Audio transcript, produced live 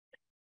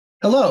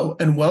Hello,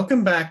 and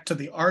welcome back to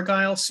the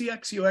Argyle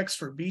CX/UX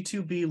for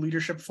B2B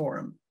Leadership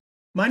Forum.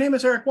 My name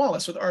is Eric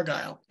Wallace with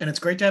Argyle, and it's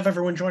great to have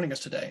everyone joining us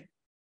today.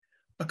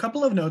 A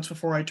couple of notes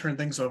before I turn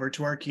things over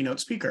to our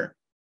keynote speaker.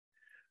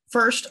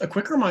 First, a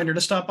quick reminder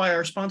to stop by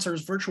our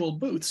sponsors' virtual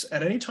booths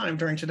at any time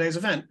during today's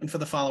event and for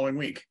the following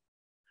week.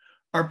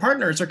 Our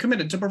partners are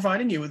committed to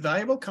providing you with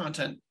valuable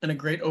content and a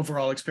great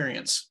overall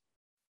experience.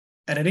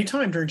 At any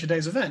time during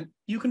today's event,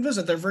 you can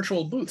visit their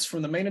virtual booths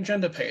from the main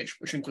agenda page,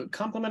 which include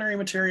complimentary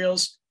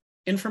materials,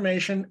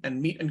 information, and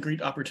meet and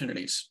greet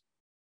opportunities.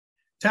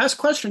 To ask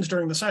questions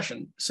during the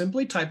session,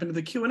 simply type into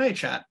the Q&A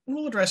chat and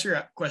we'll address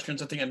your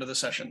questions at the end of the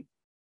session.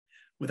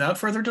 Without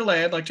further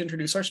delay, I'd like to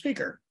introduce our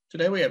speaker.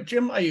 Today we have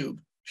Jim Ayub,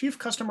 Chief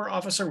Customer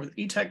Officer with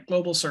eTech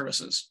Global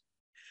Services.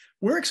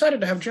 We're excited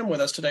to have Jim with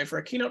us today for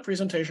a keynote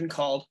presentation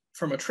called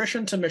From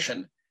Attrition to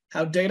Mission,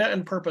 How Data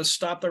and Purpose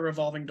Stop the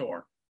Revolving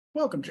Door.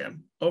 Welcome,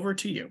 Jim. Over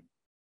to you.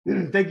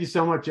 Thank you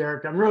so much,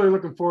 Eric. I'm really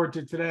looking forward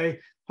to today.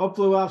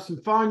 Hopefully we'll have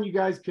some fun. You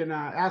guys can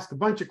ask a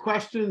bunch of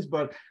questions,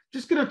 but I'm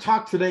just going to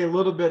talk today a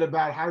little bit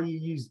about how you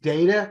use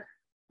data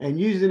and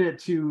using it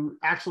to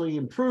actually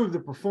improve the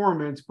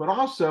performance, but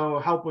also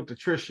help with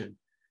attrition.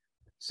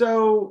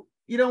 So,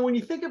 when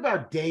you think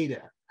about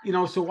data,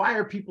 so why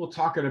are people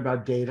talking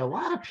about data? A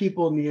lot of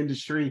people in the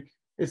industry,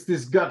 it's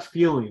this gut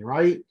feeling,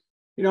 right?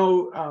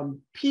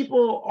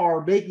 People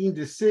are making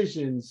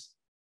decisions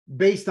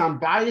based on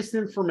biased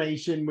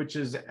information, which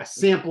is a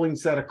sampling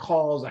set of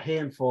calls, a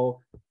handful,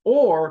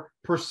 or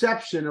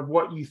perception of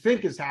what you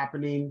think is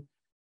happening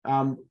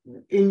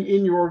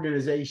in your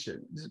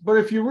organization. But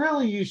if you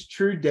really use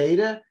true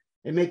data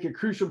and make it a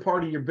crucial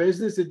part of your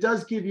business, it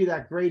does give you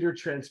that greater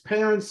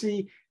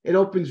transparency. It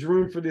opens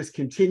room for this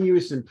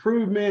continuous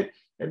improvement.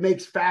 It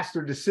makes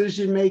faster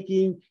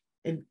decision-making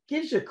and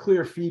gives you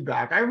clear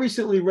feedback. I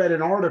recently read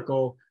an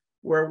article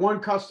where one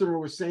customer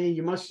was saying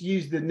you must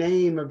use the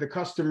name of the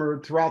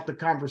customer throughout the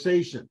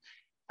conversation.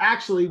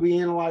 Actually, we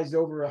analyzed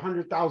over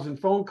 100,000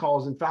 phone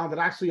calls and found it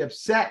actually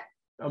upset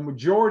a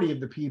majority of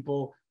the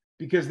people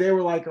because they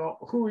were like, oh,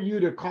 who are you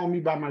to call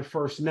me by my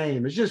first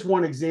name? It's just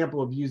one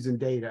example of using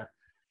data.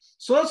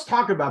 So let's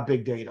talk about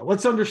big data.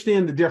 Let's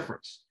understand the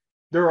difference.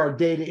 There are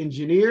data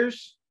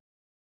engineers,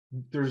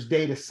 there's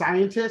data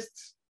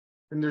scientists,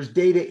 and there's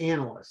data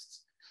analysts.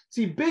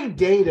 See, big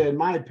data, in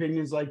my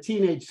opinion, is like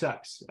teenage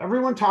sex.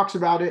 Everyone talks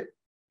about it.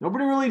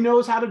 Nobody really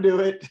knows how to do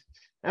it.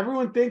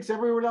 Everyone thinks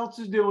everyone else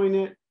is doing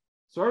it.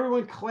 So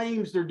everyone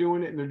claims they're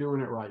doing it and they're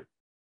doing it right.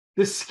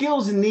 The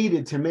skills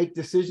needed to make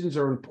decisions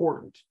are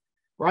important,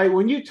 right?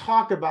 When you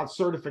talk about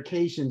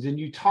certifications and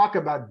you talk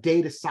about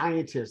data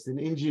scientists and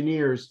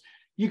engineers,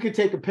 you could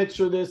take a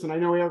picture of this, and I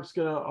know Eric's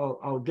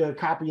I'll get a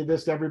copy of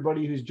this to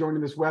everybody who's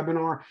joining this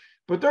webinar,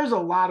 but there's a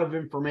lot of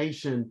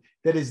information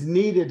that is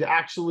needed to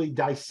actually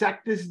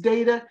dissect this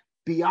data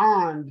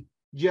beyond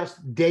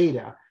just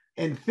data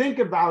and think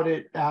about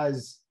it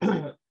as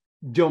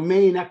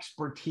domain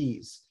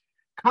expertise.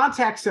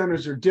 Contact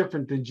centers are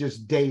different than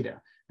just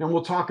data, and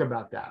we'll talk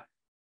about that.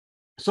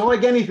 So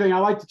like anything, I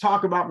like to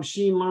talk about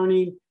machine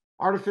learning,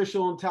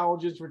 artificial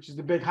intelligence, which is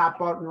the big hot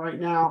button right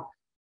now.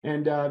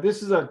 And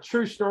this is a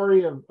true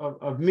story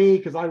of me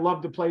because I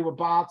love to play with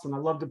bots and I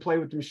love to play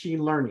with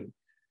machine learning.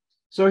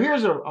 So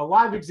here's a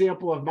live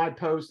example of my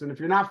post. And if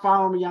you're not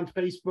following me on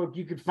Facebook,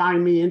 you can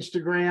find me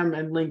Instagram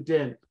and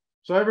LinkedIn.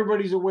 So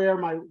everybody's aware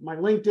my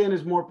LinkedIn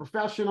is more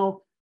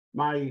professional.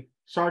 My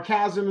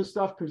sarcasm and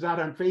stuff comes out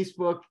on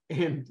Facebook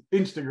and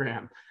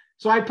Instagram.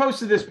 So I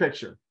posted this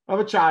picture of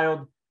a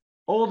child,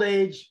 old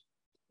age,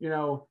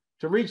 to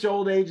reach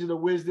old age of the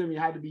wisdom, you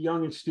had to be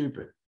young and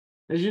stupid.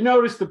 As you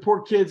notice, the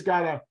poor kid's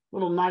got a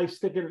little knife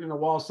sticking in a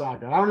wall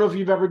socket. I don't know if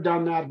you've ever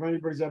done that, if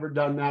anybody's ever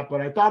done that,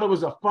 but I thought it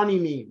was a funny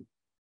meme,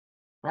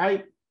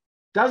 right?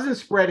 Doesn't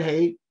spread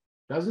hate,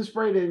 doesn't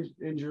spread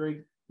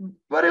injury,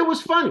 but it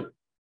was funny.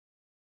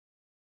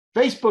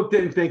 Facebook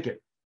didn't think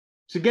it.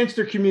 It's against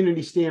their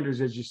community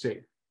standards, as you see.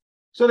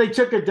 So they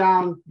took it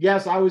down.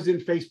 Yes, I was in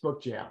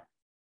Facebook jail.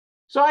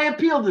 So I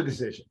appealed the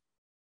decision,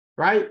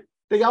 right?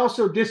 They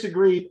also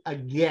disagreed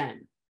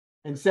again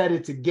and said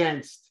it's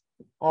against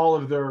all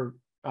of their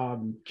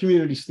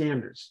community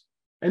standards.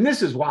 And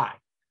this is why.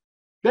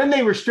 Then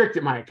they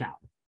restricted my account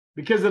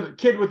because of the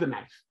kid with the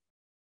knife.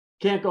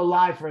 Can't go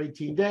live for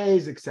 18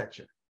 days,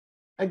 etc.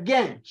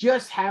 Again,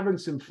 just having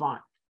some fun.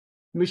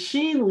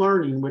 Machine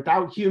learning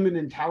without human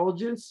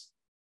intelligence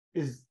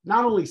is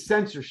not only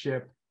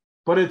censorship,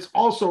 but it's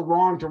also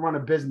wrong to run a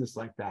business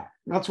like that.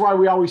 And that's why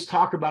we always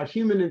talk about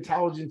human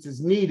intelligence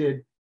is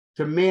needed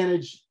to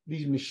manage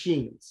these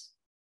machines.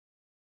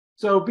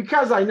 So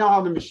because I know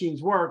how the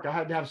machines work, I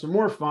had to have some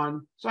more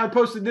fun. So I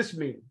posted this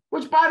meme,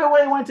 which by the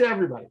way, went to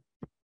everybody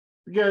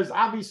because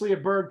obviously a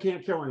bird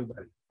can't kill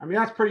anybody. I mean,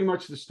 that's pretty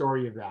much the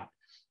story of that.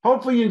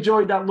 Hopefully you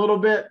enjoyed that little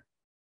bit.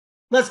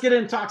 Let's get in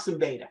and talk some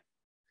data.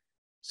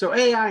 So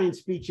AI and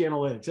speech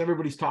analytics,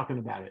 everybody's talking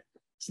about it.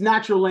 It's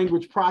natural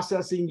language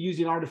processing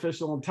using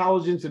artificial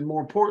intelligence and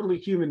more importantly,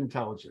 human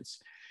intelligence.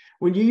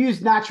 When you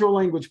use natural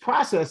language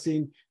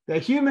processing,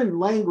 that human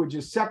language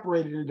is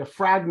separated into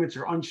fragments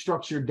or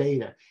unstructured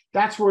data.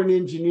 That's where an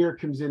engineer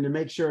comes in to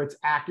make sure it's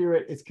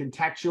accurate, it's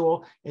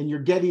contextual, and you're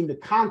getting the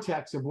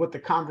context of what the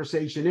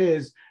conversation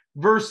is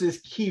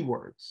versus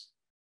keywords.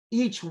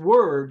 Each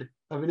word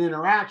of an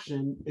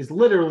interaction is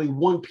literally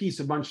one piece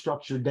of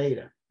unstructured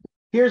data.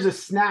 Here's a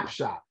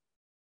snapshot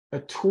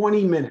of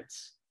 20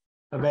 minutes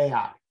of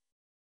AI.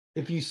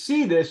 If you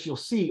see this, you'll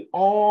see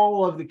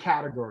all of the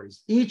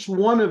categories. Each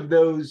one of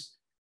those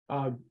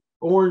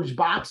orange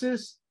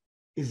boxes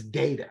is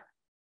data.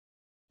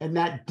 And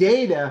that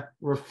data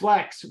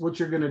reflects what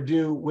you're going to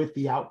do with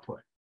the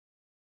output.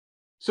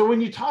 So when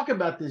you talk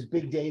about this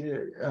big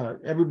data,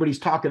 everybody's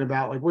talking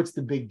about, like, what's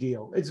the big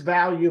deal? It's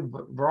value,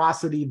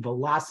 veracity,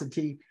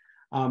 velocity.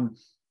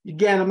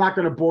 Again, I'm not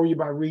going to bore you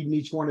by reading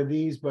each one of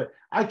these, but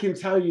I can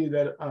tell you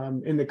that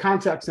in the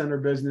contact center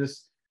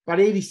business, about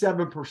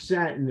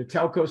 87% in the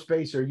telco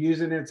space are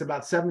using it. It's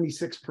about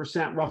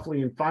 76%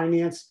 roughly in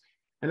finance,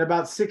 and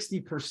about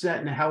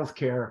 60% in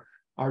healthcare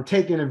are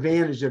taking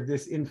advantage of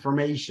this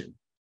information.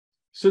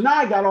 So now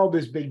I got all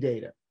this big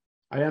data.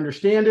 I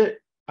understand it.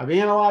 I've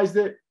analyzed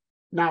it.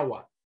 Now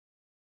what?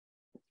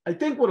 I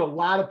think what a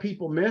lot of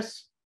people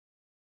miss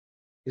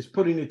is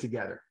putting it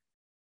together.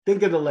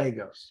 Think of the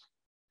Legos.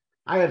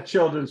 I have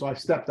children, so I've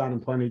stepped on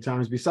them plenty of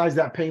times. Besides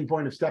that pain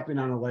point of stepping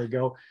on a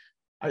Lego,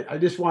 I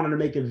just wanted to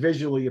make it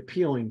visually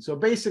appealing. So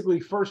basically,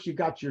 first you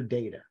got your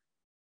data,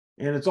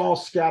 and it's all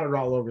scattered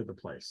all over the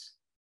place.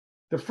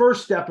 The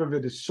first step of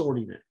it is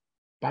sorting it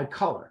by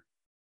color.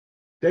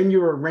 Then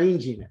you're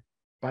arranging it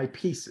by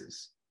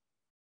pieces.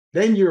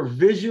 Then you're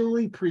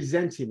visually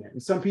presenting it.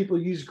 And some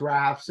people use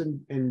graphs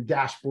and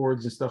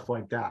dashboards and stuff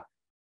like that.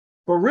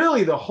 But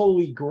really, the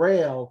holy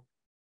grail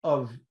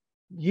of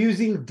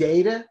using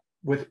data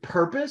with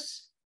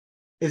purpose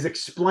is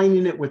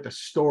explaining it with a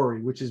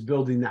story, which is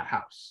building that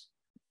house.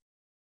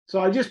 So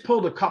I just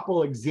pulled a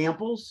couple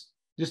examples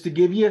just to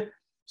give you.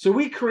 So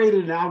we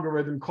created an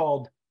algorithm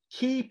called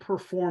Key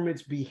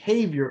Performance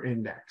Behavior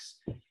Index.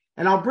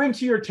 And I'll bring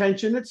to your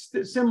attention, it's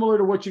similar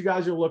to what you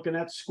guys are looking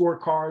at,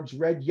 scorecards,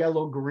 red,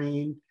 yellow,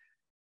 green.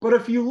 But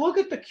if you look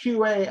at the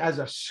QA as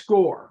a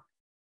score,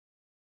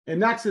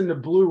 and that's in the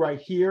blue right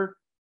here,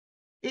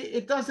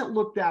 it doesn't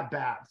look that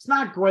bad. It's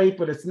not great,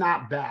 but it's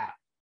not bad.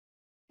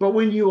 But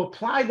when you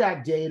apply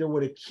that data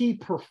with a key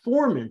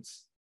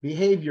performance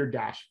behavior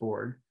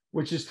dashboard,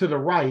 which is to the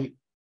right,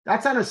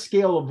 that's on a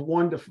scale of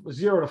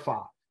 0 to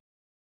 5.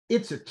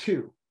 It's a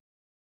 2.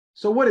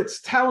 So what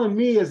it's telling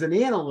me as an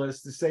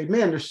analyst is say,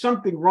 man, there's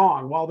something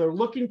wrong. While they're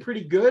looking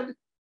pretty good,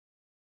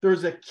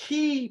 there's a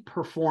key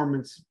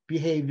performance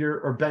behavior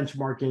or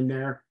benchmark in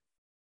there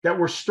that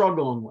we're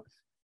struggling with.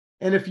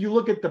 And if you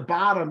look at the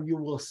bottom, you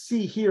will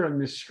see here in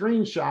this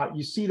screenshot,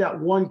 you see that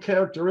one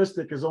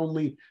characteristic is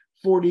only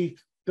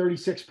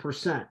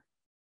 36%.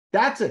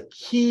 That's a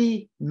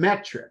key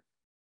metric.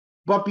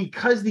 But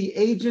because the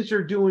agents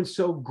are doing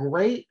so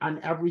great on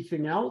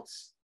everything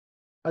else,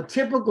 a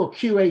typical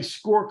QA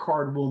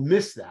scorecard will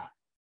miss that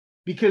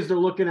because they're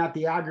looking at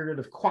the aggregate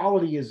of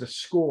quality as a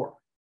score.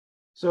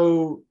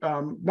 So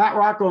Matt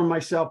Rocco and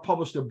myself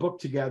published a book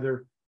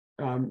together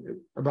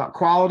about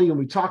quality, and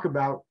we talk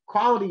about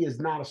quality is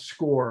not a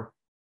score,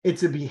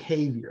 it's a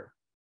behavior.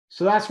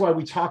 So that's why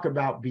we talk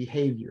about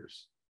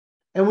behaviors.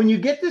 And when you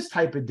get this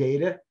type of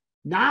data,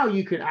 now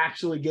you can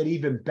actually get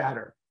even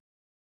better.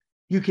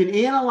 You can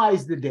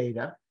analyze the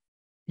data,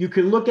 you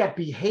can look at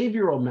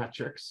behavioral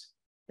metrics,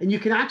 and you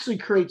can actually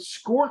create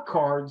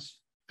scorecards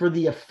for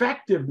the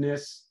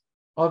effectiveness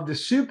of the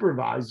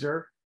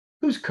supervisor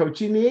who's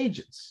coaching the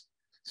agents.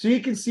 So you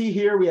can see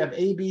here we have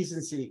A, B's,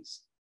 and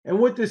C's. And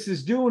what this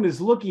is doing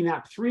is looking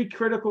at 3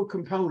 critical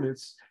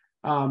components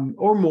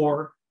or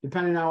more,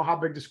 depending on how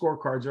big the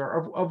scorecards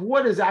are, of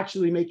what is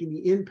actually making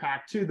the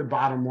impact to the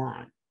bottom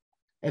line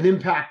and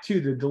impact to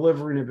the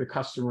delivering of the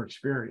customer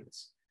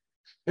experience.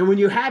 And when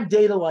you have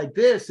data like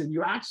this and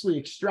you actually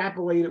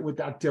extrapolate it with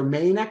that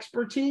domain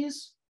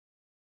expertise,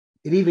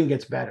 it even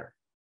gets better.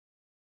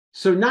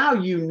 So now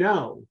you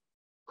know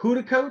who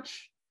to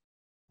coach,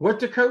 what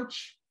to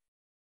coach,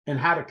 and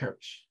how to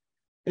coach.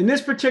 In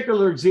this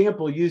particular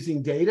example,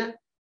 using data,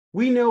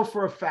 we know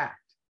for a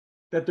fact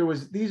that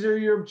these are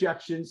your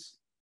objections,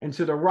 and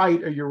to the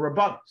right are your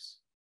rebuttals.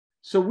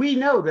 So we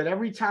know that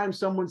every time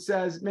someone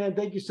says, man,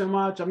 thank you so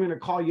much, I'm going to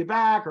call you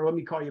back, or let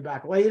me call you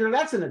back later,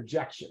 that's an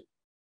objection.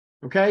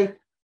 Okay?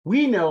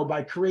 We know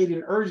by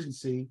creating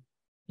urgency,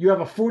 you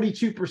have a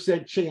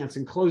 42% chance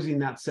in closing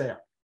that sale.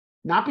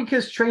 Not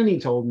because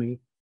training told me,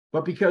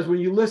 but because when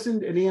you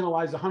listened and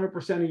analyzed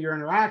 100% of your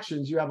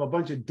interactions, you have a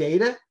bunch of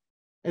data,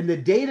 and the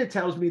data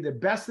tells me the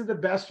best of the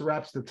best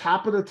reps, the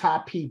top of the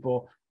top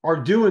people are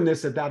doing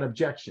this at that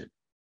objection.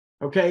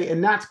 Okay?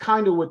 And that's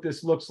kind of what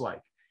this looks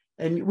like.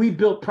 And we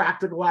built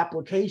practical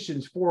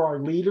applications for our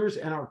leaders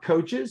and our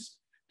coaches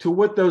to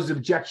what those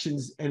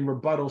objections and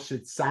rebuttals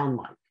should sound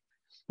like.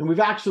 And we've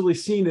actually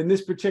seen in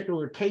this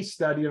particular case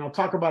study, and I'll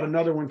talk about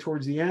another one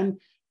towards the end,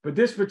 but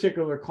this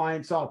particular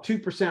client saw a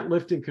 2%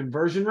 lift in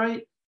conversion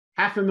rate,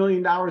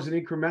 $500,000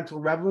 in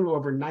incremental revenue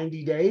over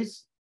 90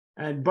 days,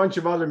 and a bunch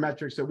of other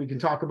metrics that we can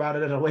talk about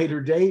it at a later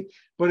date,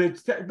 but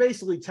it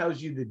basically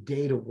tells you the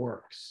data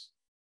works.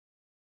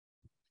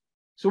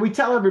 So we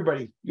tell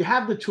everybody, you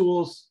have the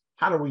tools,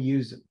 how do we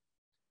use them?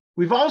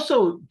 We've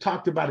also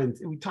talked about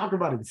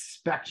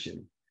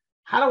inspection.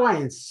 How do I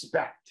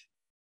inspect?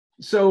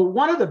 So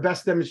one of the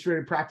best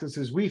demonstrated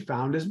practices we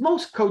found is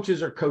most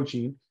coaches are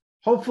coaching,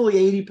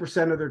 hopefully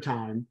 80% of their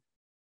time.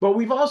 But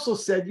we've also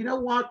said, you know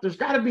what, there's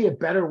got to be a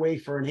better way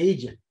for an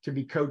agent to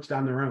be coached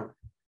on their own.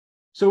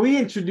 So we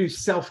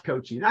introduced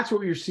self-coaching. That's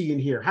what you're seeing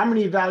here. How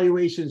many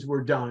evaluations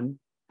were done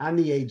on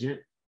the agent?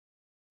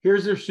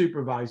 Here's their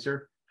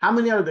supervisor. How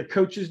many are the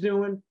coaches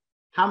doing?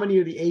 How many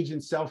are the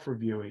agents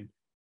self-reviewing?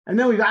 And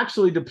then we've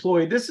actually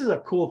deployed, this is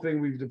a cool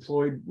thing we've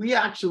deployed. We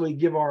actually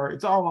give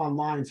it's all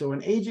online. So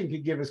an agent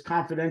could give us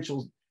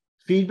confidential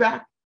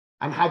feedback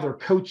on how their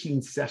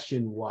coaching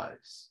session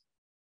was.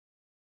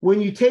 When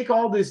you take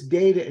all this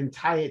data and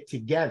tie it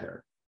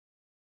together,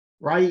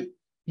 right,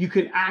 you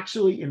can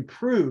actually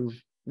improve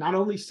not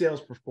only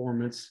sales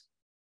performance,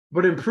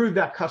 but improve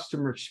that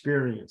customer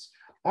experience.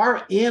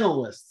 Our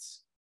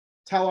analysts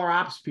tell our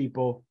ops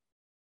people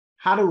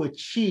how to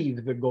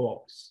achieve the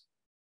goals.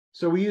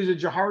 So we use a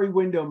Johari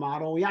window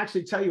model. We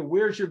actually tell you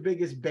where's your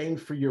biggest bang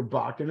for your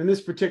buck. And in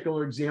this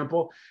particular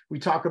example, we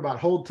talk about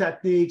hold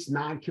techniques,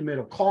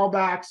 non-committal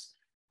callbacks.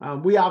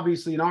 We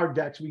obviously, in our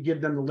decks, we give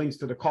them the links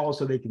to the call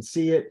so they can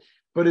see it.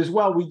 But as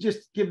well, we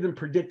just give them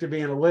predictive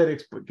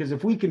analytics, because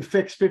if we can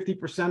fix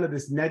 50% of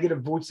this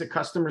negative voice of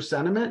customer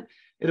sentiment,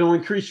 it'll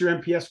increase your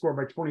NPS score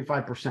by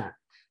 25%,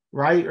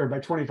 right? Or by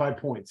 25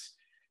 points.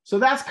 So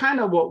that's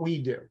kind of what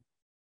we do.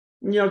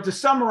 You know, to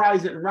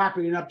summarize it and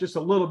wrapping it up just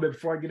a little bit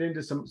before I get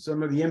into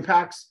some of the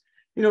impacts,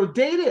 you know,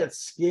 data at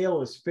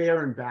scale is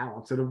fair and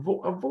balanced. It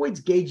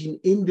avoids gauging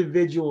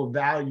individual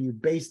value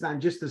based on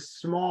just a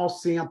small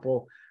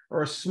sample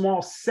or a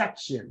small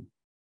section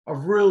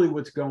of really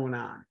what's going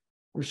on.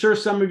 I'm sure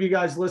some of you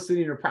guys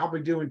listening are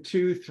probably doing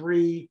 2,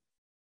 3,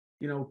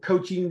 you know,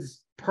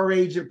 coachings per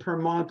agent per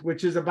month,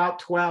 which is about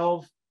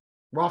 12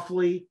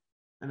 roughly.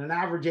 And an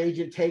average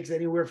agent takes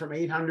anywhere from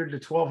 800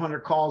 to 1,200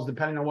 calls,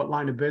 depending on what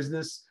line of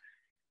business.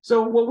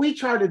 So what we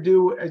try to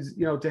do is,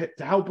 you know, to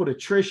help with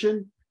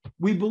attrition,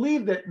 we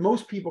believe that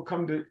most people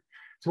come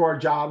to our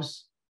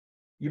jobs.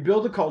 You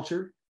build a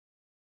culture,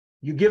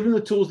 you give them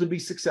the tools to be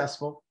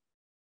successful,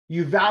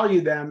 you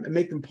value them and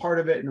make them part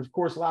of it. And of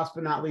course, last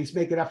but not least,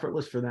 make it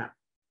effortless for them.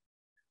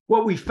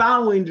 What we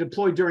found when we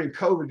deployed during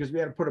COVID, because we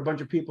had to put a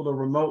bunch of people to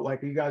remote,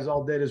 like you guys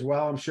all did as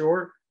well, I'm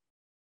sure.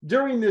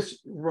 During this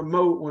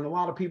remote, when a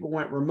lot of people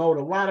went remote,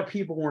 a lot of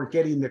people weren't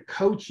getting the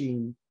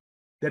coaching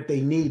that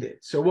they needed.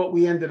 So what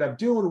we ended up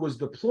doing was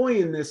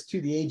deploying this to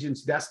the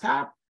agent's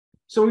desktop.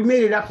 So we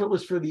made it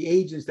effortless for the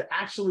agents to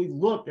actually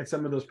look at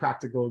some of those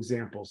practical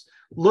examples,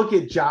 look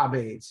at job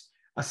aids,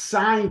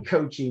 assign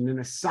coaching and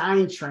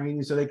assign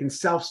training so they can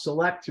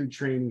self-select through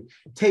training,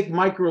 take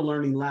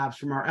micro-learning labs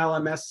from our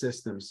LMS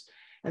systems.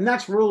 And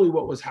that's really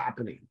what was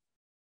happening.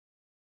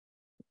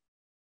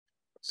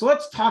 So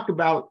let's talk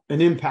about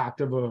an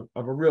impact of a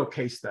real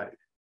case study.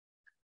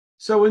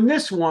 So in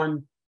this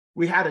one,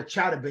 we had a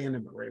chat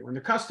abandonment rate. When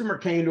the customer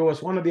came to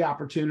us, one of the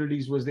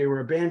opportunities was they were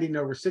abandoning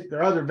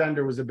their other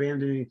vendor was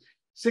abandoning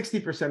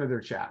 60% of their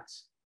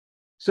chats.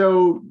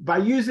 So by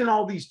using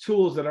all these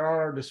tools that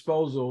are at our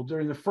disposal,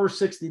 during the first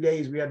 60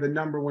 days, we had the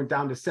number went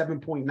down to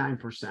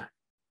 7.9%.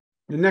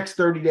 The next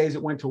 30 days,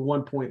 it went to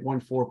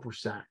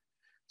 1.14%.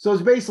 So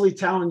it's basically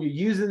telling you,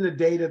 using the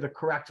data the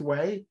correct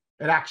way,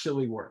 it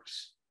actually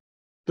works.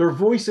 Their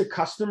voice of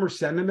customer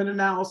sentiment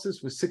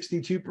analysis was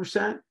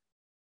 62%.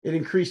 It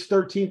increased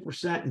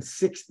 13% in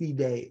 60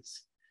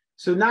 days.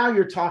 So now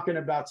you're talking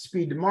about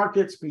speed to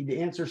market, speed to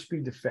answer,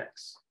 speed to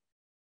fix.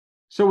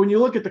 So when you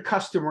look at the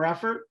customer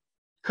effort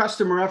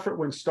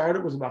when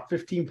started was about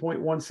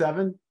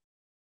 15.17.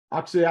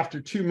 Actually,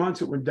 after 2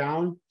 months, it went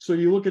down. So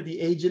you look at the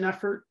agent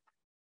effort,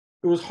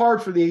 it was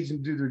hard for the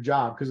agent to do their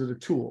job because of the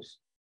tools.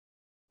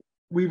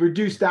 We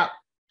reduced that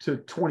to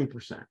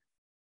 20%.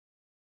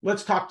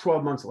 Let's talk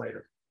 12 months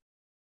later.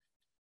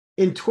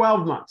 In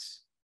 12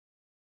 months,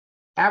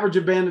 average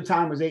abandon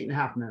time was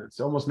 8.5 minutes,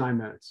 almost 9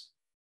 minutes.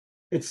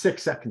 It's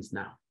 6 seconds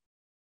now.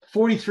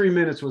 43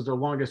 minutes was their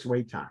longest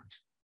wait time.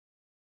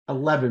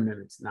 11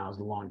 minutes now is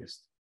the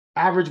longest.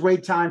 Average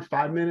wait time,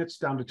 5 minutes,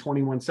 down to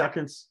 21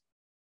 seconds.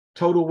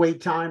 Total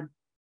wait time,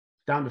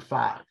 down to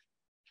 5.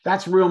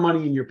 That's real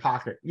money in your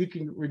pocket. You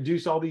can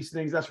reduce all these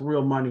things. That's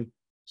real money.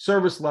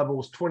 Service level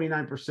was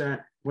 29%,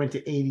 went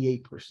to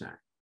 88%.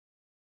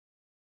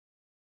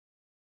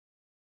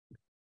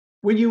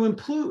 When you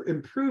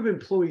improve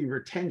employee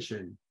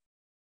retention,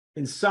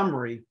 in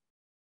summary,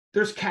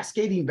 there's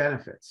cascading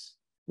benefits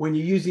when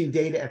you're using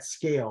data at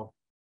scale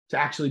to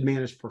actually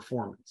manage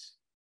performance.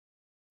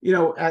 You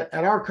know, at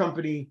our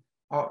company,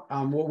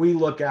 what we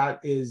look at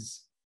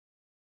is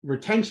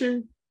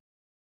retention,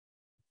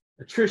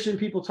 attrition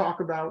people talk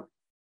about.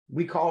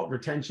 We call it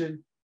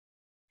retention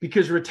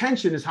because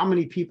retention is how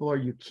many people are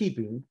you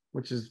keeping,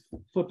 which is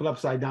flip it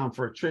upside down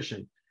for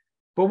attrition.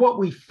 But what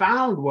we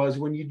found was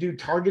when you do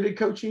targeted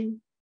coaching,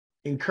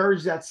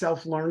 encourage that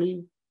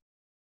self-learning,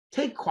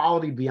 Take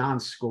quality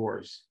beyond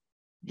scores.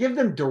 Give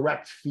them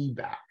direct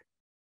feedback.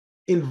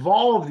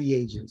 Involve the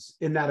agents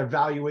in that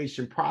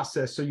evaluation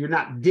process so you're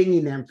not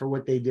dinging them for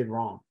what they did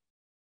wrong.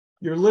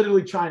 You're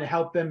literally trying to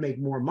help them make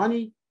more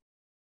money,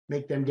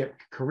 make them get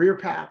career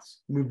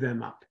paths, move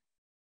them up.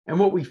 And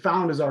what we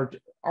found is our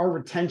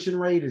retention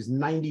rate is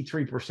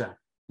 93%,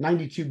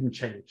 92 and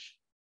change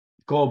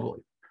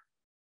globally.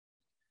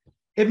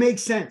 It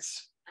makes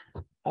sense,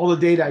 all the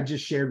data I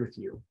just shared with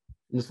you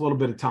in this little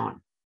bit of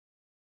time.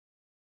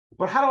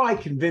 But how do I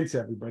convince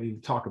everybody to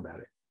talk about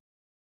it?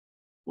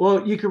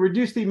 Well, you can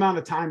reduce the amount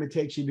of time it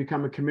takes you to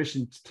become a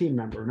commissioned team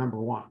member, number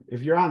one.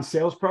 If you're on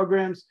sales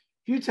programs,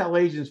 if you tell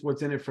agents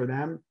what's in it for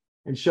them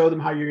and show them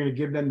how you're going to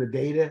give them the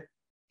data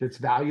that's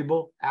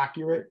valuable,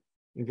 accurate,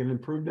 and can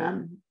improve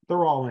them,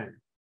 they're all in.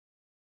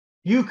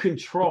 You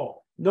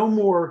control. No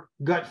more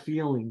gut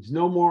feelings.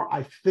 No more,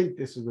 I think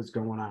this is what's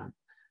going on.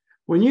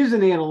 When using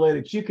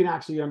analytics, you can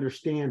actually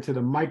understand to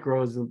the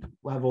micros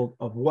level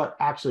of what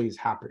actually is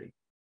happening.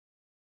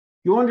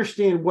 You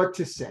understand what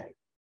to say,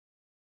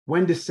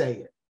 when to say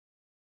it,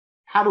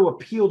 how to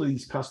appeal to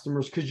these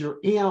customers because you're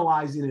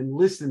analyzing and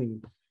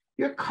listening.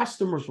 Your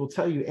customers will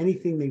tell you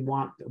anything they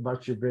want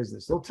about your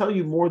business. They'll tell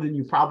you more than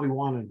you probably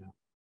want to know.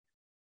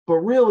 But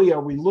really,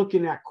 are we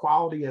looking at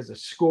quality as a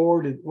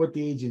score to what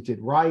the agent did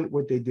right,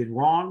 what they did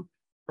wrong?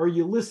 Or are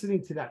you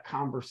listening to that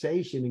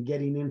conversation and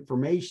getting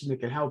information that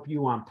can help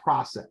you on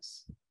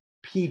process,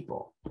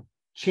 people,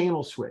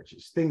 channel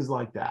switches, things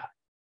like that,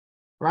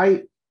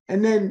 right?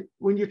 And then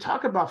when you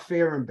talk about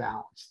fair and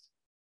balanced,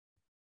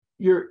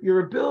 your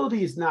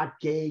ability is not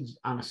gauged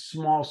on a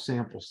small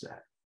sample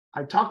set.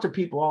 I talk to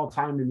people all the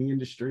time in the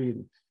industry,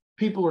 and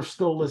people are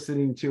still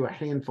listening to a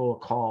handful of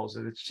calls,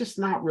 and it's just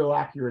not real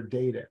accurate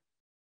data.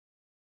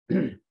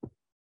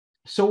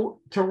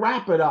 So to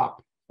wrap it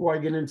up, before I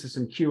get into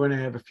some Q&A, I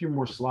have a few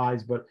more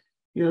slides, but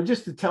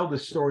just to tell the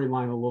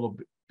storyline a little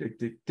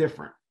bit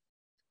different.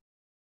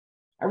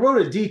 I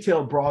wrote a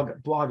detailed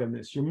blog on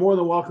this. You're more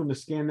than welcome to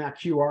scan that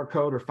QR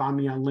code or find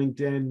me on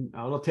LinkedIn.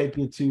 It'll take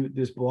you to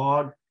this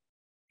blog.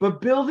 But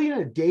building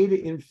a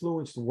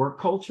data-influenced work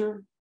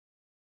culture,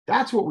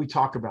 that's what we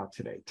talk about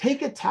today.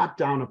 Take a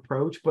top-down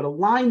approach, but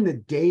align the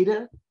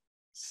data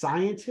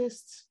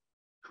scientists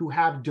who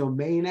have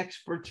domain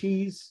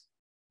expertise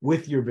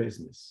with your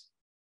business.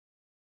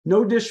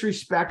 No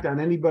disrespect on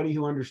anybody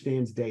who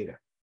understands data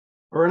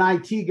or an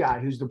IT guy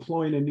who's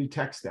deploying a new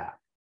tech stack.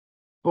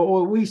 But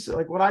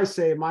what I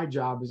say in my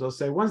job is I'll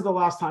say, when's the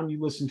last time you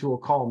listened to a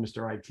call,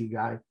 Mr. IT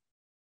guy?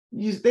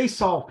 They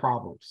solve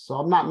problems. So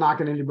I'm not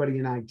knocking anybody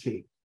in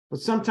IT, but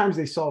sometimes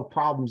they solve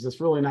problems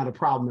that's really not a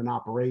problem in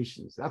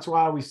operations. That's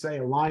why I always say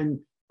align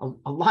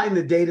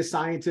the data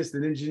scientists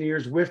and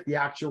engineers with the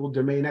actual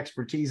domain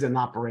expertise in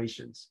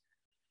operations.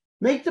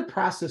 Make the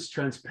process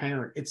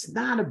transparent. It's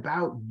not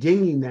about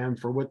dinging them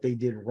for what they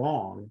did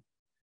wrong.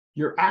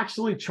 You're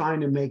actually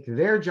trying to make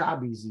their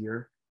job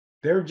easier,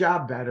 their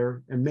job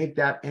better, and make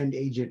that end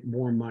agent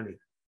more money.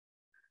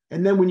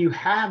 And then when you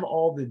have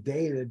all the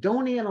data,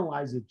 don't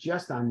analyze it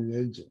just on the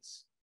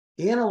agents.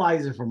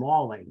 Analyze it from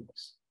all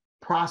angles.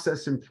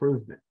 Process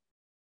improvement,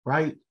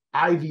 right?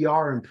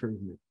 IVR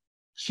improvement,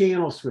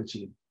 channel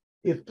switching.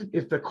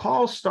 If the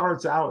call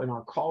starts out in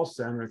our call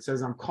center, it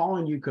says, I'm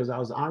calling you because I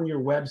was on your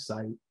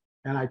website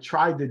and I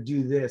tried to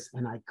do this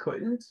and I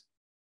couldn't,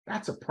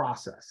 that's a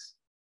process.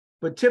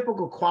 But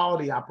typical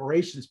quality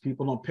operations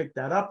people don't pick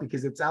that up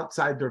because it's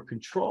outside their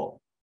control.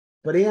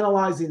 But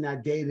analyzing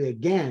that data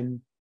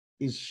again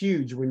is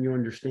huge when you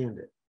understand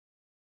it.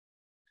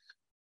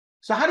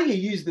 So how do you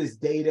use this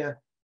data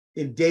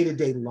in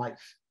day-to-day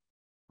life,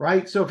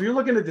 right? So if you're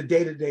looking at the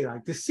day-to-day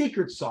life, the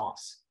secret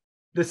sauce,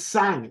 the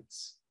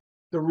science,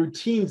 the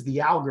routines, the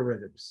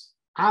algorithms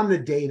on the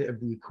data of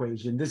the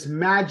equation, this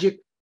magic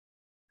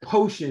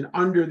potion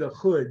under the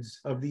hoods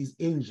of these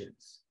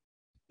engines.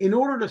 In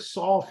order to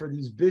solve for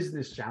these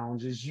business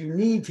challenges, you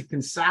need to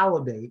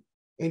consolidate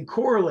and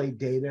correlate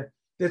data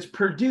that's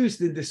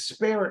produced in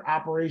disparate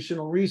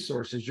operational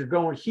resources. You're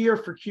going here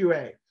for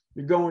QA,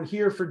 you're going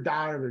here for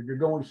dialer, you're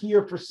going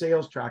here for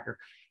sales tracker.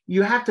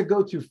 You have to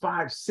go through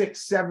 5,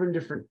 6, 7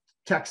 different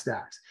tech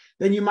stacks.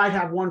 Then you might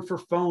have one for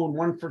phone,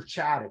 one for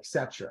chat,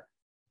 etc.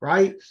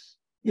 Right?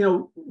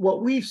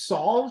 What we've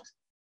solved,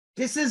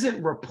 this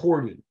isn't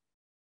reporting.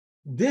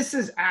 This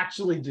is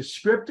actually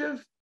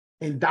descriptive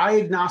and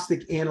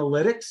diagnostic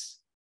analytics,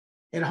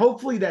 and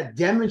hopefully that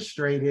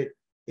demonstrated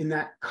in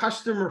that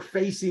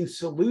customer-facing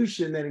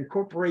solution that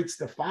incorporates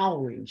the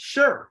following.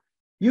 Sure,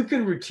 you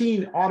can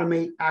routine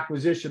automate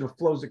acquisition of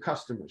flows of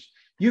customers.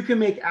 You can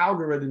make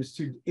algorithms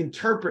to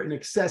interpret and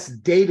access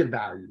data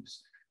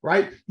values,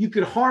 right? You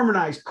can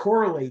harmonize,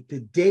 correlate the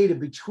data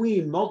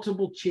between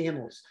multiple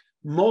channels,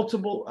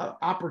 multiple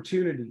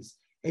opportunities,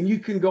 and you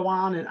can go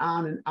on and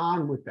on and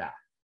on with that.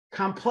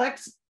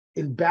 Complex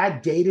and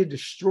bad data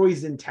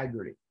destroys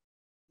integrity.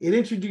 It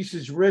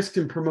introduces risk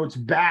and promotes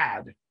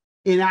bad,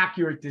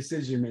 inaccurate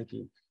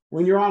decision-making.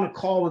 When you're on a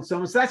call with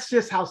someone, so that's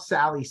just how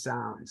Sally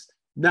sounds.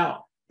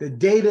 No, the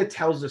data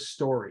tells a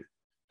story.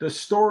 The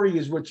story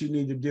is what you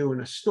need to do,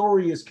 and a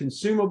story is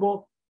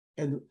consumable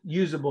and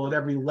usable at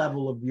every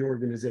level of the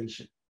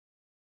organization.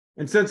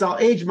 And since I'll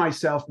age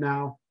myself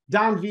now,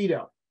 Don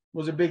Vito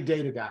was a big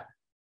data guy.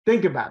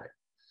 Think about it.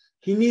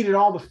 He needed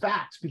all the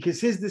facts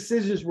because his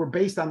decisions were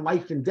based on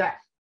life and death.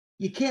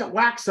 You can't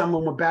whack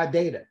someone with bad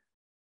data,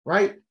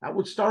 right? That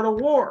would start a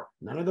war.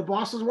 None of the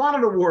bosses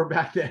wanted a war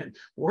back then.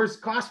 Wars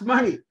cost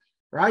money,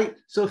 right?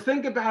 So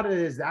think about it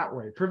as that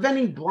way.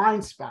 Preventing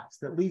blind spots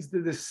that leads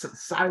to this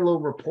silo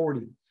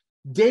reporting.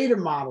 Data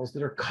models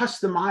that are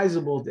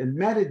customizable and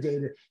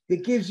metadata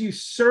that gives you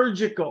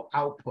surgical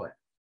output.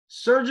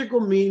 Surgical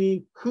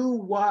meaning who,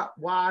 what,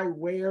 why,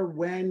 where,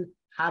 when,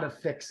 how to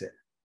fix it.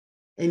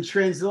 And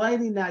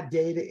translating that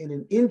data in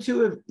an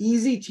intuitive,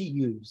 easy to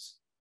use,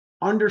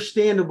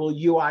 understandable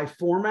UI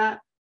format,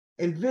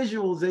 and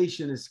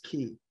visualization is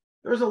key.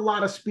 There's a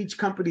lot of speech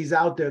companies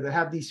out there that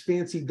have these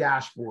fancy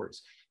dashboards,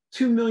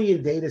 2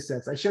 million data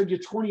sets. I showed you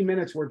 20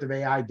 minutes worth of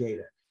AI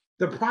data.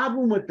 The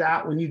problem with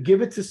that, when you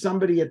give it to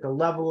somebody at the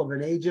level of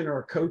an agent or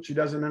a coach who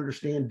doesn't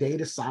understand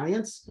data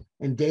science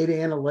and data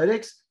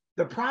analytics,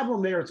 the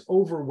problem there, it's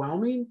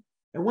overwhelming.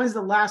 And when's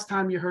the last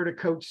time you heard a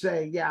coach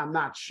say, yeah, I'm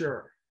not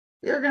sure?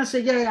 They're going to say,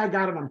 yeah, I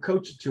got it, I'm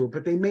coaching to it,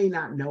 but they may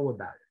not know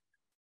about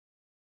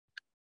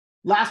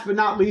it. Last but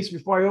not least,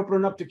 before I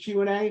open it up to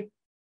Q&A,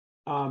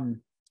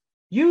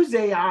 use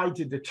AI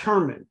to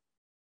determine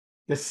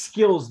the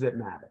skills that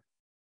matter.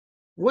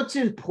 What's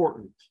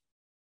important?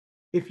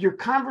 If your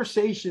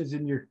conversations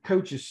and your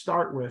coaches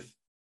start with,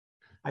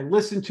 I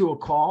listened to a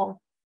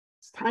call,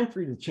 it's time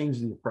for you to change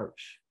the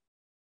approach.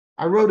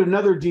 I wrote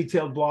another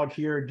detailed blog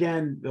here.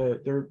 Again,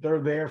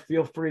 they're there.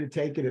 Feel free to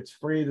take it. It's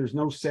free. There's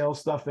no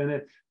sales stuff in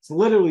it. It's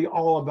literally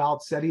all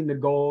about setting the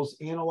goals,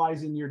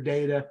 analyzing your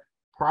data,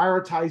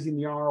 prioritizing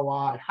the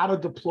ROI, how to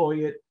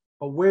deploy it,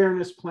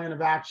 awareness, plan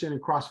of action,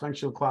 and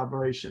cross-functional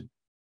collaboration.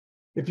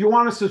 If you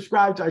want to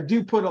subscribe, I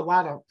do put a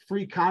lot of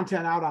free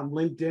content out on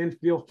LinkedIn.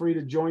 Feel free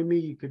to join me.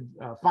 You could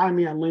find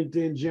me on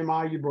LinkedIn, Jim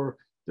Ayub, or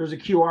there's a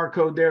QR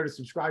code there to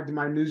subscribe to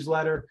my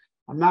newsletter.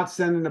 I'm not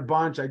sending a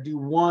bunch. I do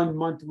one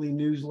monthly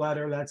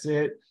newsletter. That's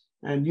it.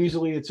 And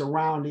usually it's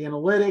around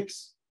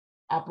analytics,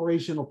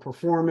 operational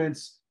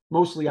performance,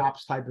 mostly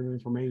ops type of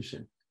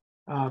information.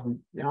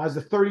 As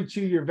a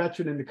 32-year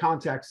veteran in the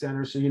contact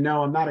center, so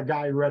I'm not a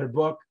guy who read a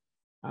book.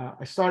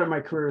 I started my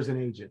career as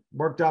an agent,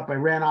 worked up, I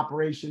ran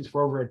operations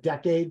for over a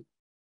decade,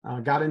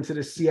 got into the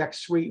CX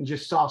suite and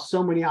just saw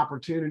so many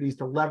opportunities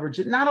to leverage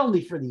it, not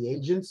only for the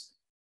agents,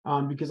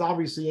 because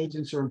obviously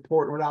agents are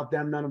important. Without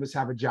them, none of us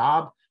have a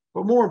job.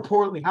 But more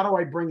importantly, how do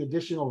I bring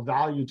additional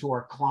value to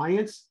our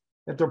clients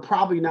that they're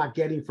probably not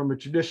getting from a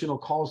traditional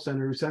call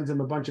center who sends them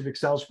a bunch of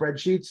Excel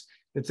spreadsheets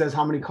that says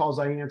how many calls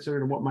I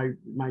answered and what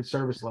my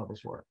service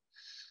levels were.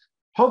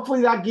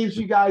 Hopefully that gives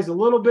you guys a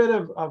little bit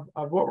of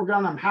what we're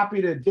going. I'm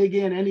happy to dig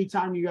in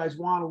anytime you guys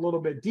want a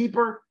little bit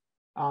deeper.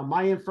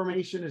 My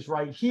information is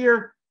right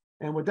here.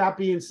 And with that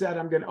being said,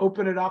 I'm going to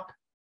open it up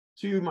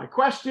to my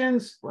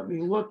questions. Let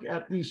me look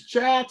at these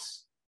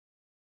chats.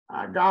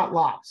 I got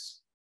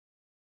lots.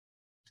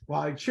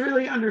 While I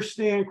truly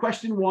understand,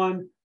 question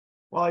one,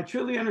 while I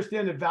truly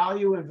understand the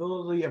value and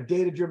validity of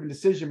data-driven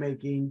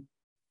decision-making,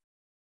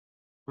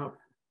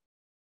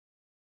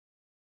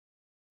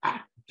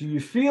 do you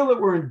feel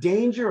that we're in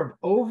danger of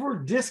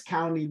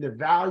over-discounting the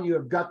value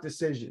of gut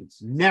decisions?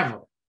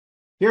 Never.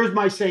 Here's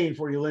my saying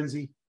for you,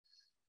 Lindsay.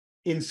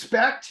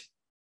 Inspect,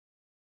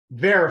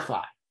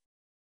 verify.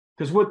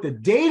 Because what the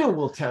data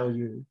will tell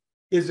you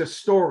is a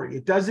story.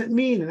 It doesn't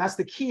mean, and that's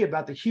the key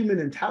about the human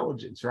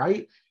intelligence,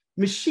 right?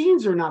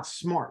 Machines are not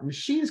smart.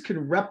 Machines can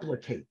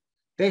replicate.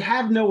 They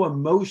have no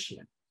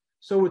emotion.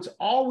 So it's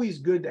always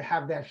good to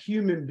have that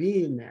human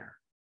being there.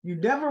 You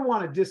never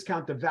want to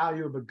discount the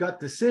value of a gut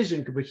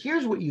decision, but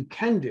here's what you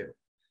can do.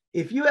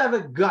 If you have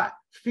a gut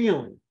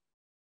feeling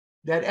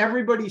that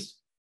everybody's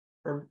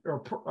or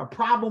a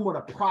problem with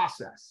a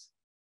process,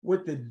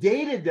 what the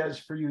data does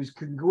for you is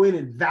can go in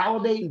and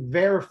validate and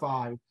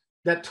verify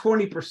that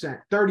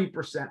 20%,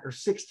 30%, or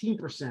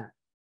 16%,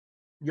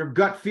 your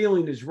gut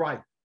feeling is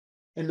right.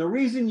 And the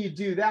reason you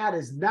do that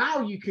is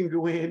now you can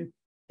go in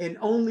and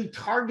only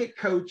target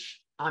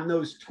coach on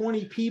those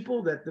 20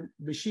 people that the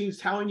machine's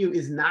telling you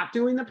is not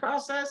doing the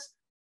process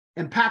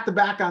and pat the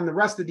back on the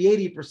rest of the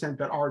 80%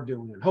 that are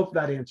doing it. Hope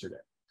that answered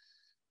it.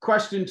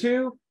 Question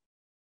two,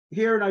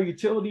 here in our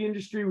utility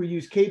industry, we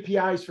use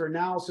KPIs for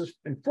analysis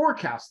and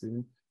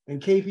forecasting,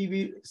 and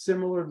KPV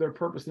similar to their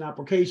purpose and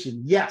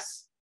application.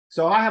 Yes.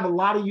 So I have a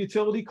lot of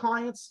utility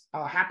clients.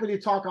 Happy to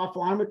talk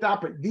offline with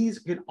that, but these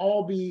can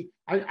all be,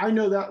 I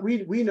know that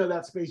we know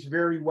that space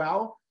very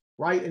well,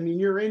 right? And in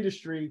your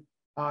industry,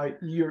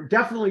 you're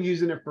definitely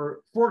using it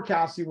for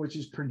forecasting, which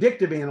is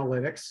predictive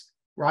analytics,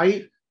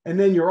 right? And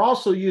then you're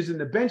also using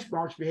the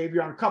benchmarks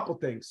behavior on a couple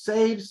of things.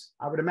 Saves,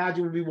 I would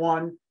imagine, would be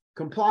one.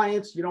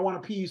 Compliance, you don't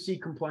want a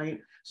PUC complaint.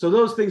 So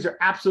those things are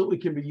absolutely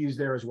can be used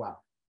there as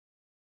well.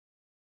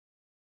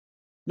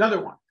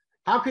 Another one,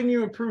 how can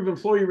you improve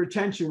employee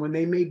retention when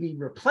they may be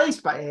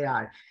replaced by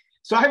AI?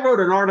 So I wrote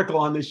an article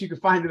on this. You can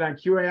find it on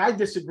QA. I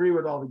disagree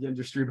with all the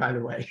industry, by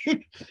the way.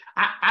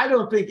 I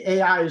don't think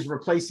AI is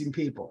replacing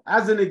people.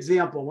 As an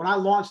example, when I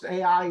launched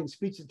AI and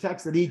speech to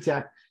text at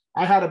eTech,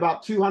 I had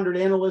about 200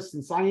 analysts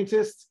and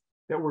scientists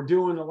that were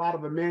doing a lot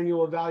of the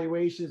manual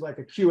evaluations, like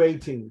a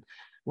QA team.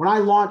 When I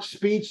launched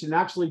speech and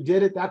actually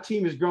did it, that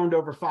team has grown to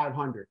over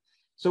 500.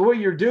 So what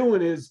you're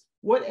doing is,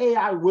 what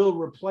AI will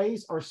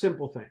replace are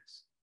simple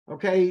things.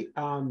 Okay.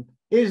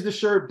 Is the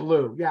shirt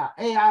blue? Yeah.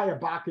 AI, a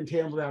bot can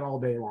handle that all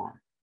day long.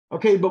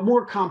 Okay. But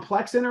more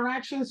complex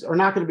interactions are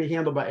not going to be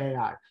handled by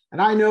AI.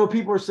 And I know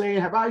people are saying,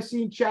 have I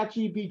seen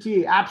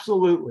ChatGPT?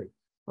 Absolutely.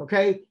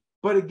 Okay.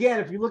 But again,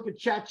 if you look at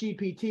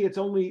ChatGPT, it's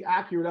only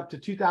accurate up to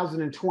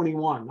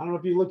 2021. I don't know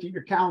if you looked at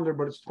your calendar,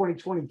 but it's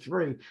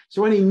 2023.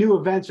 So any new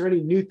events or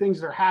any new things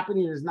that are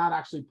happening is not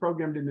actually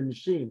programmed in the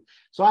machine.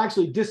 So I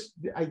actually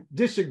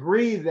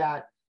disagree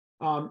that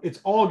it's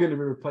all going to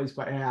be replaced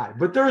by AI.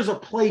 But there is a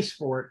place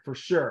for it, for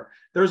sure.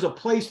 There's a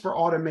place for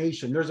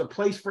automation. There's a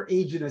place for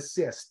agent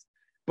assist.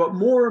 But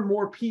more and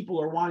more people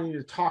are wanting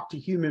to talk to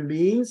human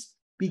beings,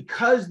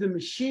 because the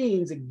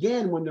machines,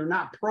 again, when they're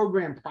not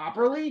programmed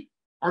properly,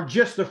 are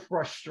just a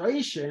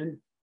frustration,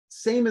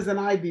 same as an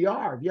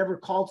IVR. Have you ever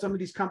called some of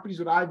these companies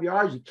with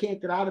IVRs? You can't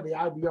get out of the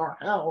IVR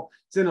hell.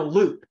 It's in a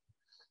loop.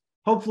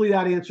 Hopefully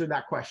that answered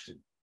that question.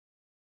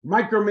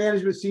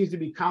 Micromanagement seems to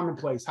be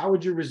commonplace. How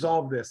would you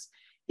resolve this?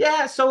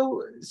 Yeah,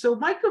 so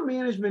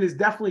micromanagement is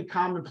definitely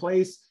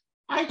commonplace.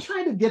 I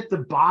try to get the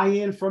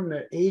buy-in from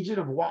the agent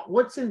of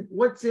what's in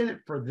it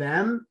for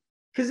them.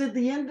 Because at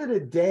the end of the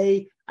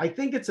day, I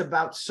think it's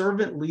about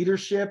servant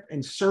leadership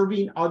and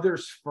serving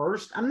others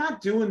first. I'm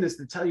not doing this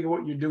to tell you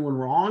what you're doing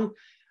wrong.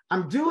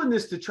 I'm doing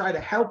this to try to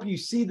help you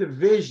see the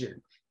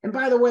vision. And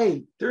by the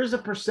way, there's a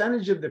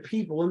percentage of the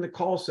people in the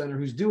call center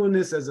who's doing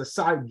this as a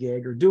side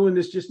gig, or doing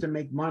this just to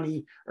make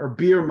money or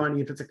beer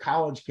money if it's a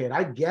college kid.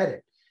 I get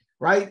it,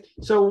 right?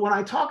 So when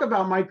I talk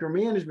about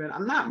micromanagement,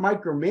 I'm not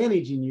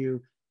micromanaging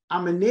you.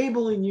 I'm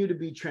enabling you to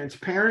be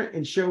transparent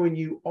and showing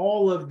you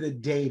all of the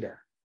data.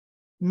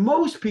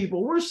 Most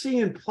people, we're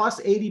seeing plus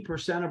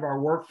 80% of our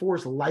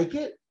workforce like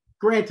it.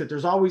 Granted,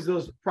 there's always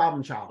those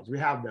problem childs. We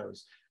have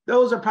those.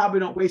 Those are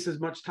probably don't waste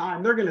as much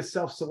time. They're going to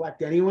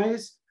self-select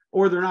anyways,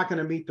 or they're not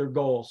going to meet their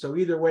goals. So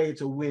either way,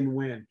 it's a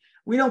win-win.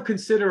 We don't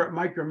consider it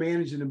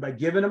micromanaging them by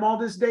giving them all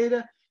this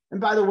data. And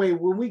by the way,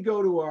 when we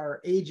go to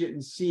our agent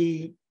and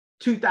see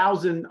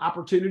 2,000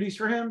 opportunities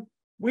for him,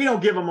 we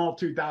don't give them all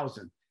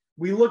 2,000.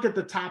 We look at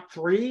the top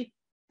 3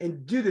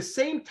 and do the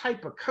same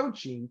type of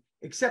coaching,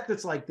 except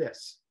it's like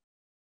this.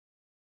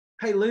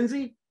 Hey,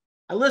 Lindsay,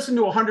 I listened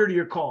to 100 of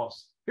your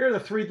calls. Here are the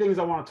 3 things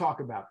I want to talk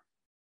about.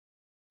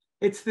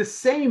 It's the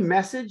same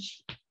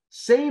message,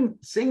 same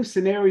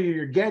scenario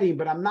you're getting,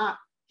 but I'm not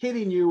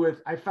hitting you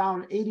with, I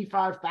found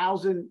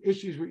 85,000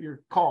 issues with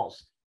your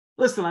calls.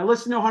 Listen, I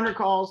listened to 100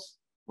 calls,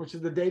 which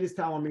is the data's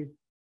telling me.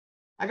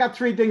 I got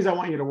 3 things I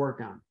want you to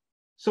work on.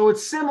 So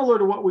it's similar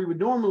to what we would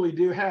normally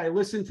do. Hey, I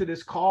listened to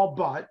this call,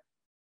 but,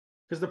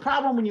 because the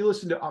problem when you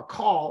listen to a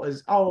call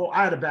is, oh,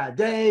 I had a bad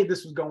day,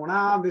 this was going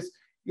on, this,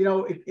 you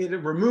know, it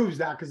removes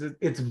that because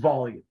it's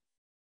volume.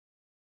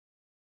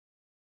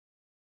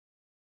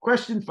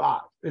 Question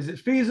 5, is it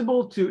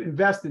feasible to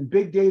invest in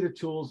big data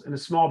tools in a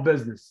small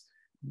business?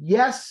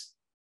 Yes,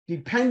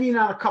 depending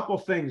on a couple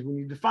of things. When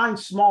you define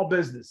small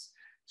business,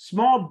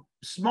 small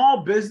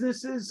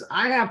businesses,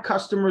 I have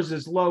customers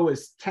as low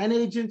as 10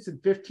 agents and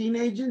 15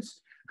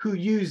 agents who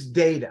use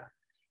data.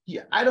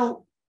 Yeah, I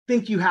don't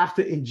think you have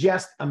to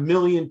ingest 1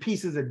 million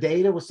pieces of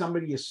data with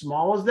somebody as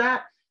small as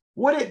that.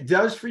 What it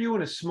does for you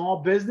in a small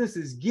business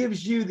is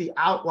gives you the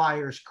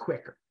outliers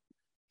quicker.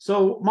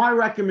 So my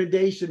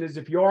recommendation is,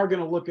 if you are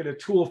going to look at a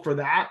tool for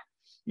that,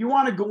 you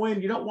want to go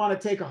in, you don't want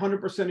to take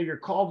 100% of your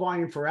call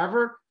volume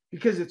forever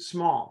because it's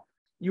small.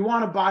 You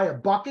want to buy a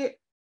bucket,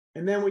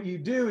 and then what you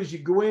do is you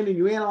go in and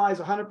you analyze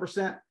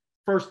 100%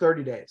 first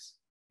 30 days.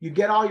 You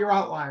get all your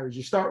outliers,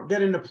 you start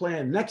getting a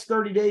plan. Next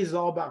 30 days is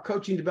all about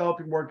coaching,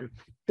 developing workers.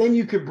 Then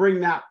you could bring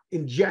that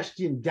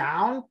ingestion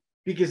down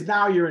because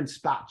now you're in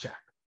spot check.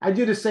 I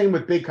do the same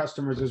with big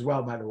customers as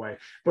well, by the way.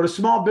 But a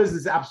small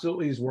business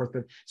absolutely is worth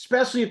it,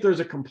 especially if there's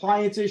a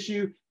compliance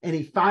issue,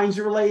 any fines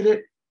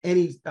related,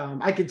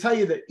 I can tell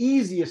you the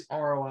easiest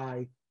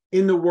ROI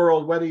in the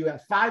world, whether you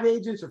have 5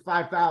 agents or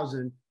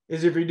 5,000,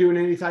 is if you're doing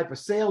any type of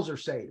sales or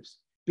saves,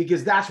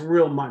 because that's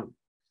real money.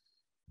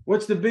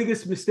 What's the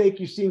biggest mistake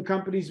you've seen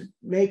companies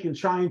make in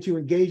trying to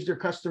engage their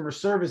customer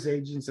service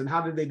agents, and how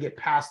did they get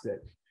past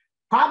it?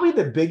 Probably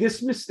the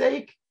biggest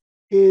mistake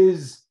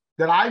is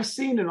that I've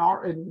seen in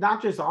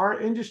not just our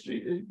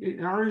industry,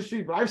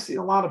 but I've seen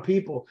a lot of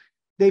people,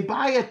 they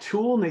buy a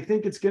tool and they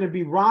think it's going to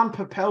be Ron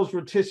Popeil's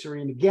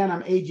rotisserie. And again,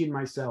 I'm aging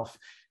myself.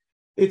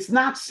 It's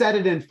not set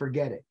it and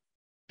forget it.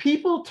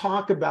 People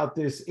talk about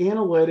this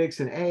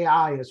analytics and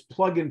AI as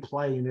plug and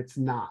play, and it's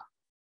not.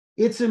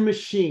 It's a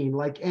machine,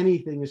 like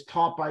anything, is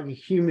taught by a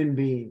human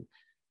being.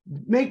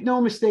 Make no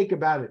mistake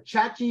about it.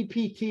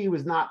 ChatGPT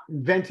was not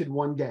invented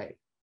one day.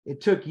 It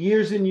took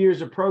years and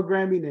years of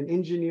programming and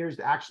engineers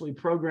to actually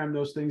program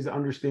those things to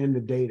understand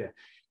the data.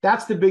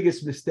 That's the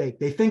biggest mistake.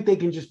 They think they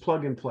can just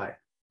plug and play.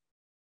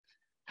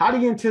 How do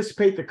you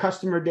anticipate the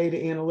customer data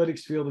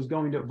analytics field is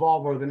going to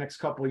evolve over the next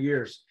couple of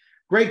years?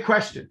 Great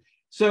question.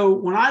 So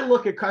when I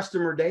look at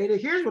customer data,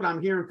 here's what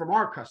I'm hearing from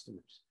our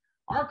customers.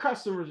 Our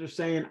customers are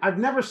saying, I've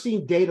never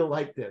seen data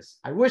like this.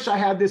 I wish I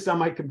had this on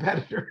my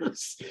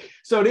competitors.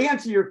 So to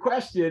answer your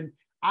question,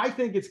 I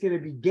think it's going to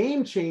be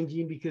game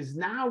changing, because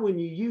now when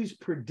you use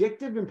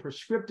predictive and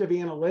prescriptive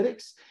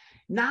analytics,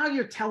 now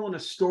you're telling a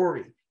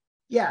story.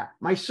 Yeah,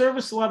 my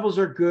service levels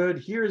are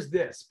good. Here's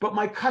this, but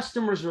my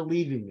customers are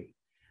leaving me.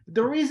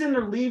 The reason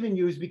they're leaving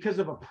you is because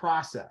of a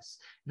process.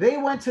 They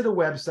went to the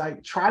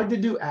website, tried to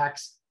do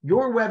X.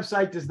 Your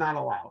website does not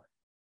allow it.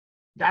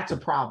 That's a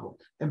problem.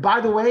 And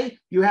by the way,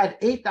 you had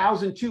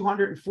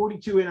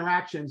 8,242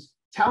 interactions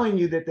telling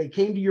you that they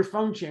came to your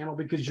phone channel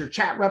because your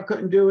chat rep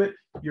couldn't do it,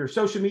 your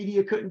social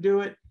media couldn't do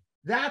it.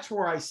 That's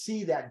where I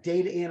see that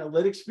data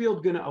analytics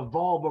field going to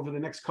evolve over the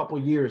next couple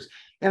of years.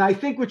 And I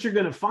think what you're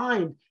going to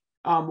find,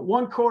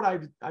 one quote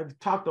I've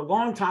talked a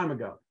long time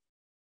ago.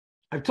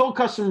 I've told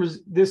customers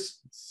this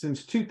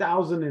since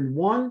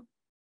 2001.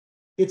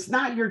 It's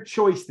not your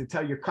choice to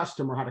tell your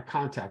customer how to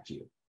contact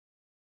you.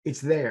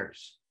 It's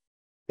theirs.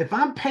 If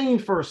I'm paying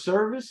for a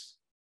service,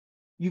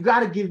 you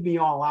got to give me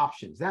all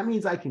options. That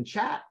means I can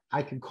chat,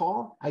 I can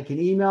call, I can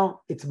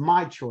email. It's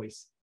my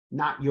choice,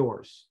 not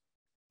yours.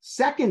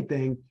 Second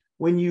thing,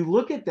 when you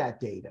look at that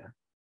data,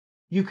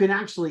 you can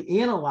actually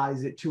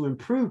analyze it to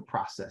improve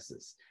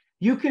processes.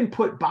 You can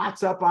put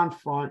bots up on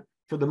front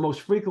for the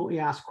most frequently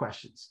asked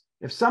questions.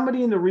 If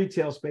somebody in the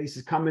retail space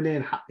is coming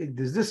in,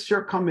 does this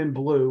shirt come in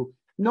blue?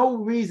 No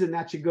reason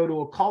that should go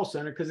to a call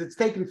center, because it's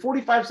taking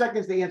 45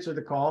 seconds to answer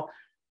the call,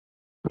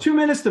 2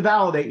 minutes to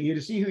validate you,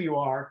 to see who you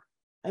are.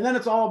 And then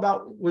it's all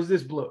about, was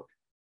this blue?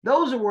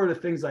 Those are where the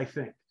things I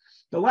think.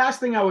 The last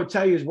thing I would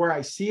tell you is where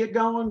I see it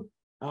going.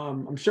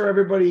 I'm sure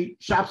everybody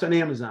shops on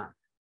Amazon.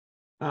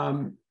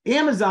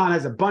 Amazon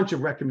has a bunch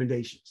of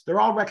recommendations. They're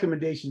all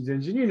recommendations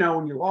engine. You know,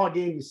 when you log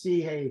in, you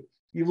see, hey,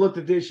 you looked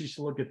at this, you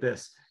should look at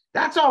this.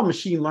 That's all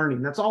machine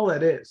learning. That's all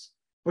that is.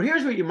 But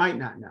here's what you might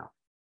not know.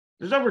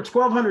 There's over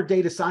 1,200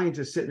 data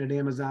scientists sitting at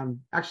Amazon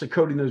actually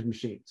coding those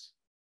machines.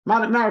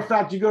 Matter of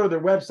fact, you go to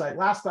their website.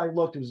 Last I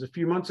looked, it was a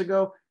few months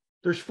ago.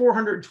 There's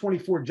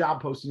 424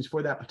 job postings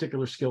for that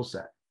particular skill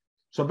set.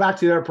 So back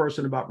to the other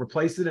person about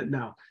replacing it.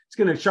 No, it's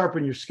going to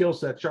sharpen your skill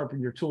set,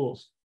 sharpen your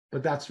tools.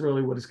 But that's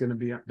really what is going to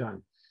be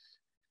done.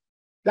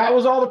 That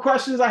was all the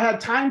questions I had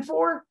time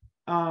for.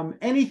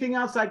 Anything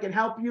else I can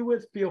help you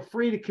with, feel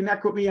free to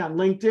connect with me on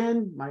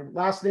LinkedIn. My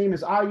last name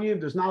is Ayub.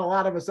 There's not a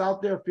lot of us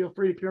out there. Feel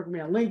free to connect with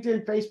me on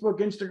LinkedIn, Facebook,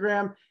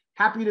 Instagram.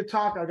 Happy to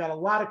talk. I've got a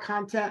lot of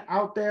content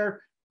out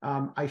there.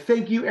 I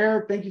thank you,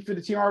 Eric. Thank you for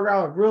the team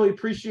Argyle. I really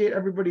appreciate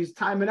everybody's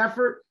time and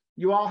effort.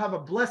 You all have a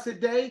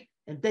blessed day,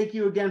 and thank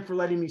you again for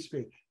letting me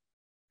speak.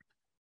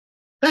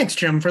 Thanks,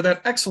 Jim, for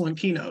that excellent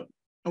keynote.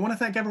 I want to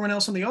thank everyone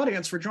else in the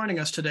audience for joining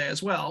us today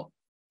as well.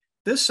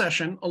 This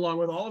session, along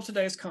with all of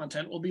today's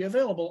content, will be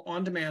available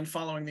on demand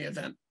following the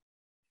event.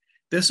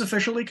 This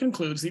officially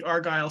concludes the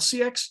Argyle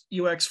CX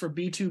UX for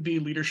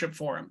B2B Leadership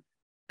Forum.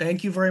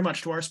 Thank you very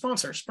much to our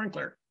sponsor,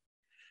 Sprinklr.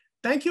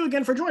 Thank you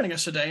again for joining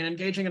us today and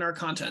engaging in our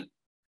content.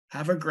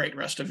 Have a great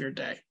rest of your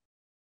day.